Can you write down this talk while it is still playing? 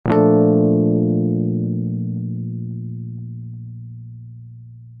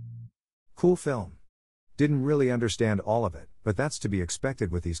Cool film. Didn't really understand all of it, but that's to be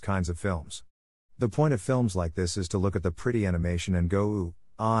expected with these kinds of films. The point of films like this is to look at the pretty animation and go ooh,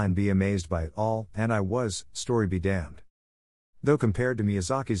 ah, and be amazed by it all, and I was, story be damned. Though compared to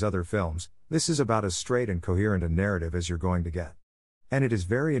Miyazaki's other films, this is about as straight and coherent a narrative as you're going to get. And it is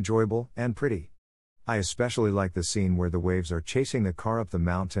very enjoyable and pretty. I especially like the scene where the waves are chasing the car up the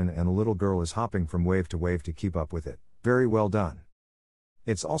mountain and a little girl is hopping from wave to wave to keep up with it. Very well done.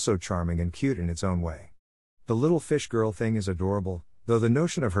 It's also charming and cute in its own way. The little fish girl thing is adorable, though the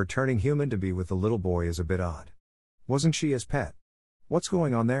notion of her turning human to be with the little boy is a bit odd. Wasn't she his pet? What's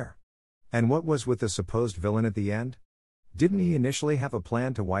going on there? And what was with the supposed villain at the end? Didn't he initially have a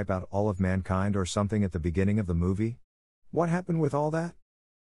plan to wipe out all of mankind or something at the beginning of the movie? What happened with all that?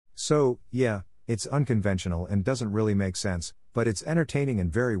 So, yeah, it's unconventional and doesn't really make sense, but it's entertaining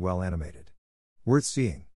and very well animated. Worth seeing.